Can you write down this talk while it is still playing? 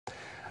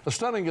A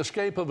stunning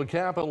escape of a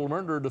capital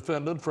murder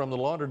defendant from the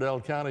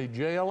Lauderdale County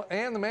Jail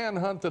and the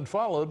manhunt that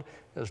followed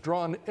has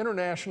drawn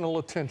international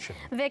attention.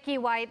 Vicky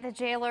White, the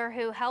jailer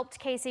who helped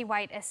Casey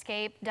White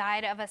escape,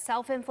 died of a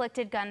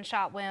self-inflicted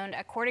gunshot wound,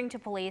 according to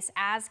police,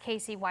 as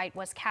Casey White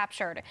was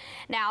captured.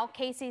 Now,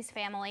 Casey's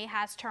family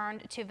has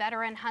turned to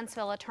veteran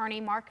Huntsville attorney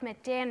Mark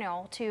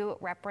McDaniel to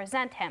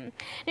represent him.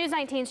 News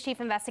 19's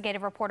chief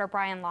investigative reporter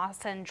Brian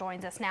Lawson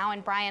joins us now.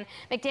 And Brian,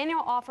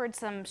 McDaniel offered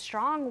some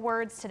strong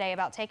words today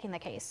about taking the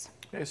case.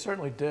 He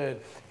certainly did.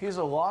 He's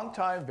a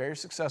longtime, very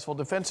successful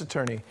defense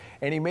attorney,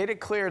 and he made it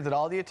clear that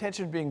all the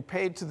attention being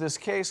paid to this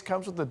case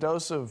comes with a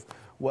dose of,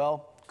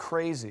 well,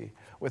 crazy,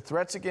 with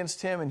threats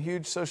against him and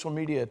huge social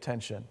media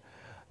attention.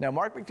 Now,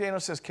 Mark McDaniel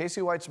says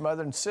Casey White's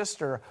mother and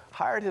sister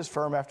hired his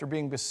firm after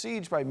being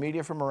besieged by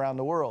media from around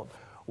the world.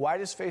 White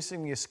is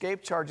facing the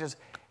escape charges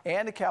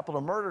and a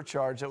capital murder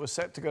charge that was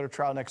set to go to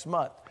trial next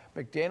month.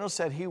 McDaniel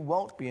said he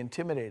won't be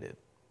intimidated.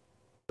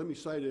 Let me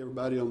say to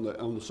everybody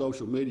on the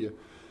social media,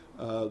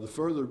 the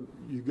further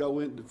you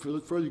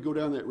go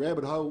down that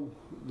rabbit hole,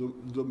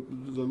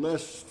 the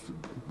less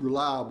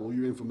reliable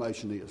your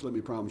information is. Let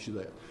me promise you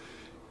that.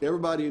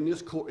 Everybody in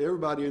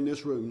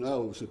this room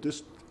knows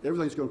that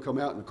everything's going to come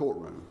out in the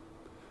courtroom.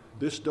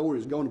 This story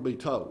is going to be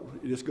told.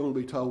 It's going to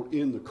be told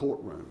in the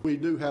courtroom. We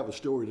do have a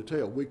story to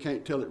tell. We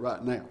can't tell it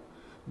right now,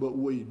 but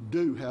we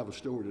do have a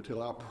story to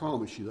tell. I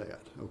promise you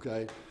that.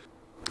 Okay.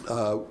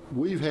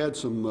 We've had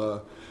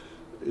some.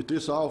 At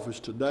this office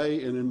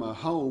today and in my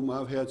home,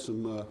 I've had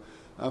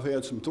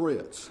some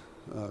threats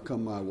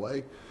come my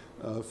way,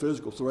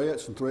 physical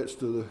threats and threats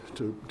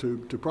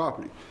to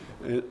property.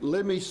 And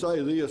let me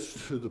say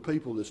this to the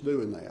people that's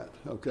doing that,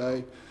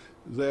 okay,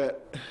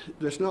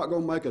 that's not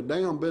going to make a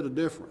damn bit of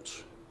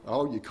difference.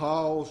 All your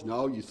calls and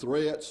all your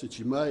threats that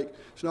you make,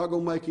 it's not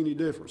going to make any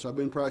difference. I've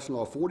been practicing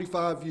law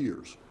 45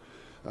 years.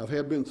 I've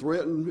been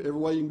threatened every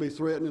way you can be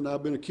threatened, and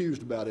I've been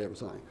accused about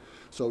everything.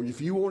 So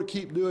if you want to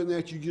keep doing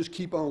that, you just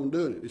keep on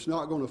doing it. It's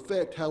not going to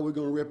affect how we're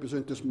going to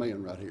represent this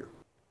man right here.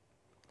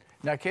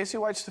 Now, Casey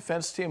White's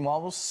defense team will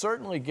almost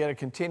certainly get a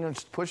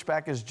continuance to push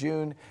back his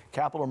June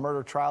capital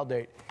murder trial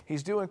date.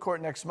 He's due in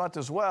court next month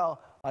as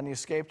well on the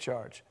escape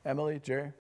charge. Emily, Jerry?